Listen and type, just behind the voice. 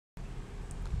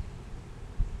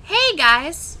Hey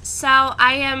guys, so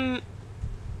I am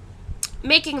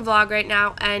making a vlog right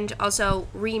now and also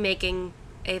remaking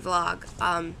a vlog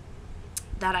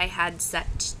that I had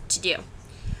set to do.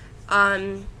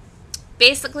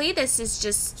 Basically this is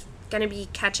just gonna be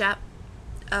catch up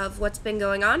of what's been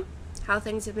going on, how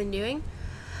things have been doing.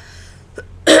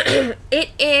 It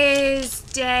is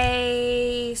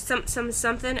day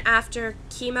something after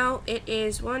chemo. It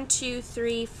is 5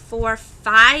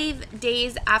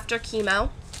 days after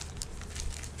chemo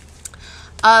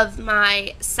of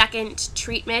my second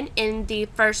treatment in the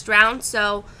first round.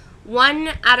 So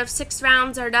 1 out of 6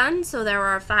 rounds are done, so there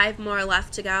are 5 more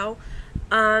left to go.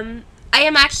 I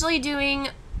am actually doing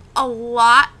a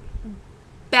lot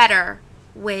better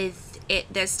with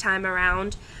it this time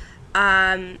around.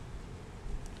 I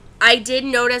did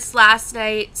notice last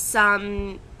night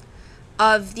some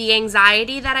of the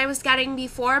anxiety that I was getting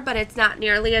before, but it's not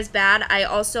nearly as bad. I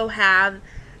also have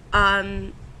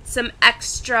some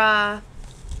extra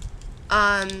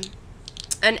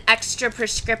an extra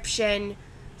prescription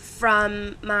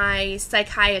from my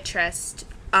psychiatrist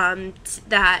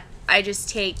that I just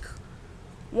take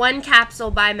 1 capsule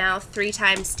by mouth 3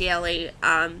 times daily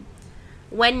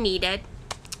when needed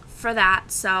for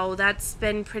that, so that's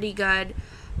been pretty good.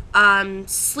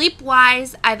 Sleep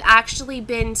wise, I've actually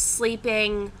been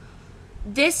sleeping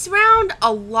this round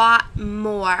a lot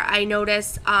more. I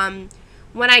notice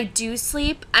when I do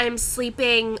sleep, I'm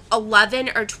sleeping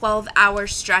 11 or 12 hour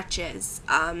stretches.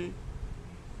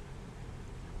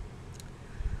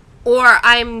 Or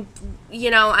I'm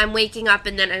waking up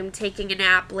and then I'm taking a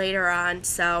nap later on.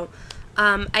 So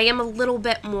I am a little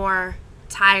bit more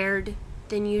tired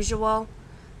than usual,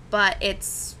 but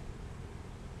it's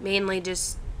mainly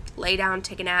just lay down,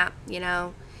 take a nap,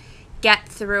 get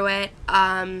through it.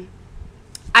 I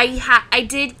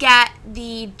did get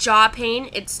the jaw pain.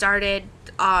 It started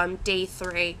day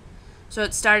 3, so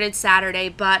it started Saturday,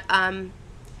 but I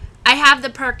have the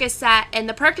Percocet, and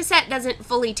the Percocet doesn't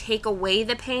fully take away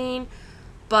the pain,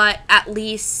 but at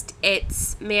least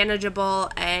it's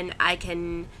manageable and I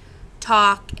can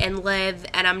talk and live,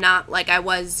 and I'm not like I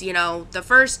was, the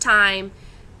first time,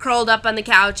 curled up on the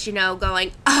couch,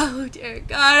 going, oh dear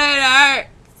God, it hurts.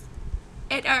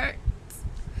 It hurts.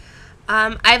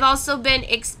 I've also been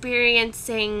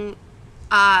experiencing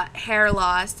hair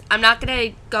loss. I'm not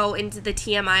going to go into the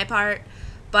TMI part,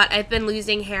 but I've been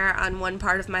losing hair on one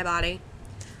part of my body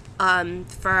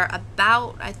for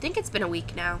about, I think it's been a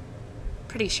week now.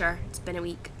 Pretty sure it's been a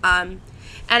week. And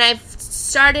I've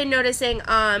started noticing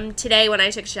today when I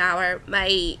took a shower,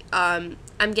 I'm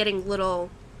getting little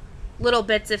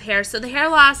bits of hair. So the hair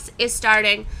loss is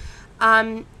starting.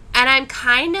 And I'm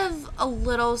kind of a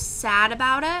little sad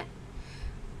about it.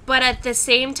 But at the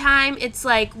same time, it's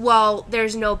like, well,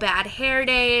 there's no bad hair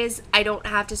days. I don't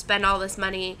have to spend all this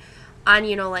money on,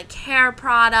 like hair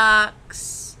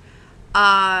products.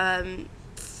 I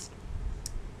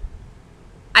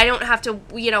don't have to,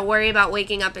 worry about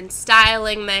waking up and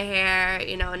styling my hair,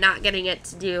 not getting it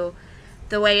to do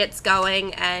the way it's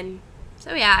going. And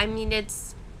so, yeah, I mean,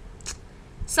 it's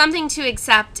something to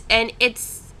accept. And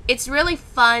it's really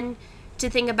fun to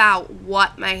think about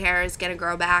what my hair is going to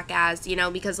grow back as,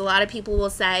 because a lot of people will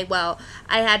say, well,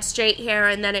 I had straight hair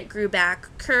and then it grew back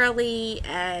curly,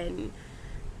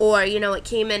 or it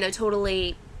came in a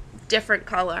totally different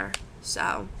color.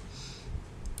 So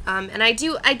and I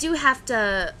do have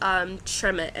to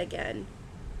trim it again,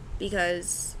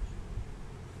 because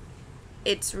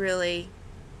it's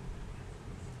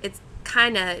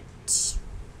kind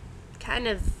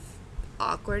of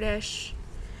awkwardish.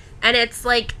 And it's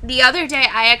like, the other day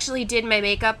I actually did my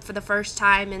makeup for the first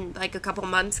time in like a couple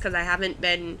months, because I haven't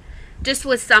been, just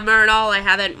with summer and all, I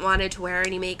haven't wanted to wear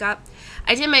any makeup.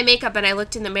 I did my makeup and I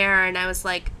looked in the mirror and I was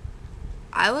like,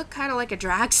 I look kind of like a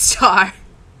drag star.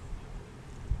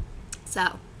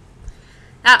 So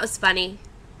that was funny.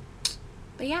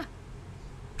 But yeah,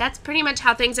 that's pretty much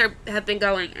how things have been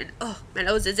going. And oh, my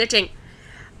nose is itching.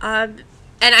 And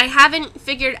I haven't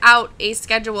figured out a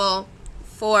schedule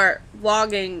for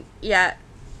vlogging yet,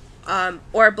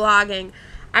 or blogging.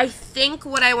 I think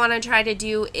what I want to try to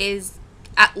do is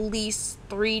at least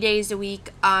 3 days a week,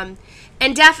 and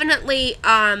definitely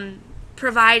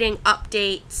providing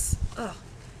updates. Oh,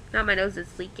 now my nose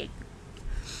is leaking.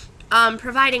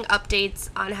 Providing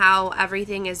updates on how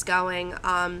everything is going.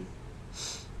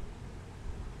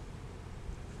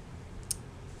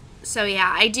 So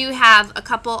yeah, I do have a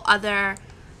couple other,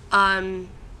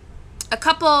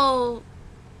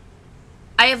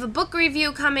 I have a book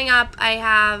review coming up. I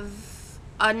have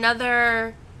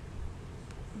another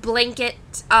blanket,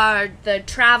 the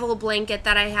travel blanket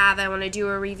that I have. I want to do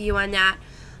a review on that.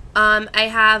 I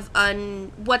have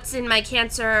an what's in my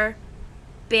cancer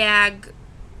bag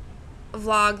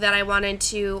vlog that I wanted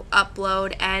to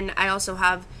upload, and I also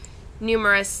have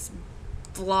numerous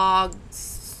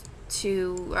vlogs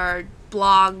or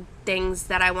blog things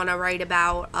that I want to write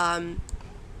about.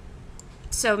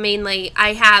 So mainly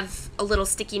I have a little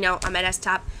sticky note on my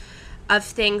desktop of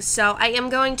things, so I am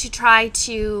going to try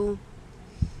to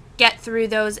get through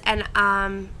those, and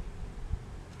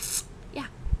yeah,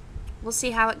 we'll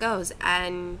see how it goes.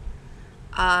 And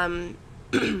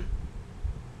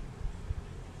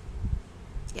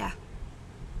yeah,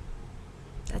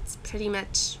 that's pretty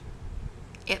much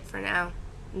it for now.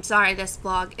 I'm sorry this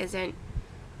vlog isn't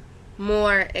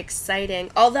more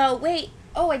exciting. Although, wait,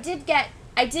 I did get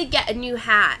a new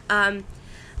hat.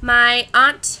 My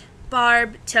Aunt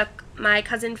Barb took my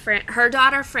cousin her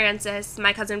daughter Frances,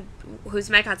 my cousin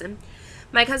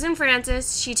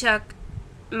Frances, she took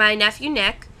my nephew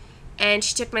Nick, and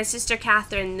she took my sister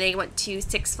Catherine. They went to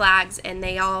Six Flags, and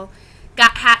they all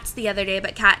got hats the other day,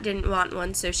 but Kat didn't want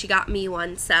one, so she got me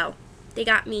one. So they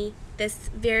got me this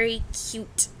very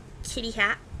cute kitty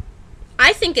hat.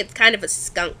 I think it's kind of a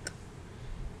skunk.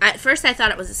 At first I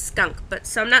thought it was a skunk,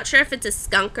 so I'm not sure if it's a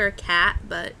skunk or a cat,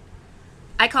 but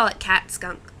I call it cat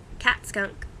skunk. Cat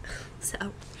skunk.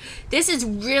 So this is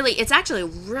it's actually a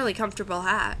really comfortable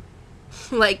hat.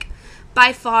 Like,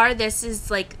 by far, this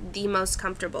is like the most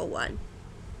comfortable one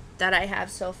that I have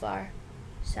so far.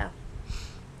 So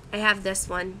I have this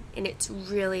one, and it's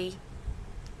really,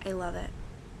 I love it.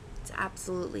 It's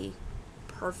absolutely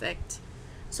perfect.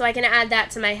 So I can add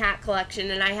that to my hat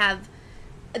collection, and I have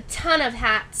a ton of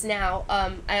hats now.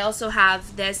 I also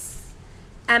have this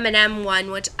M&M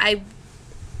one, which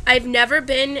I've never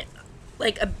been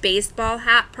like a baseball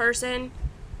hat person,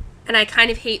 and I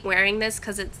kind of hate wearing this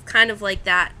because it's kind of like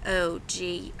that, oh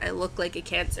gee, I look like a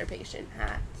cancer patient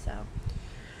hat. So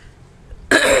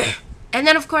and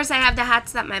then of course I have the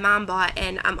hats that my mom bought,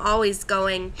 and I'm always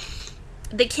going,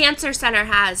 the cancer center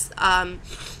has a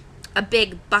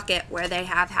big bucket where they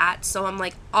have hats, so I'm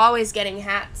like always getting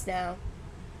hats now.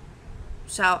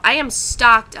 So I am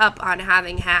stocked up on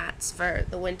having hats for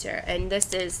the winter. And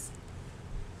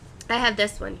I have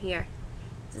this one here.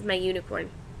 This is my unicorn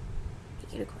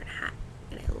hat.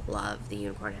 And I love the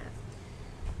unicorn hat.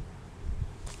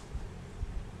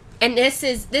 And this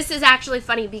is actually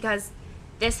funny because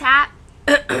this hat,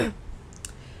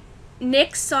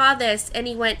 Nick saw this and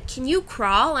he went, "Can you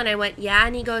crawl?" And I went, "Yeah."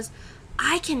 And he goes,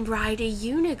 "I can ride a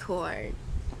unicorn."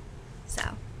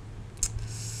 So,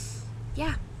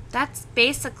 yeah. That's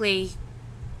basically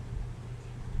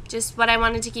just what I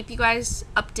wanted to keep you guys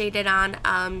updated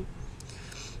on,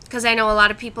 because I know a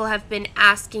lot of people have been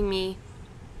asking me,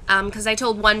 because I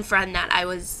told one friend that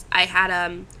I had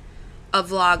a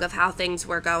vlog of how things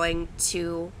were going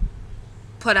to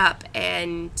put up,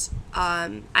 and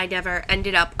I never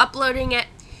ended up uploading it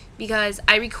because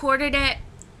I recorded it,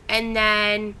 and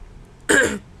then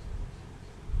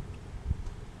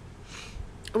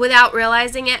without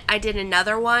realizing it, I did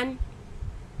another one,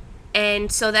 and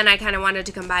so then I kind of wanted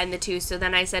to combine the two, so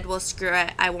then I said, well, screw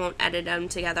it, I won't edit them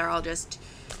together, I'll just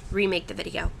remake the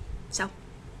video. So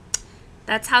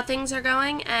that's how things are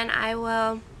going, and I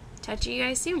will talk to you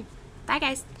guys soon. Bye,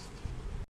 guys.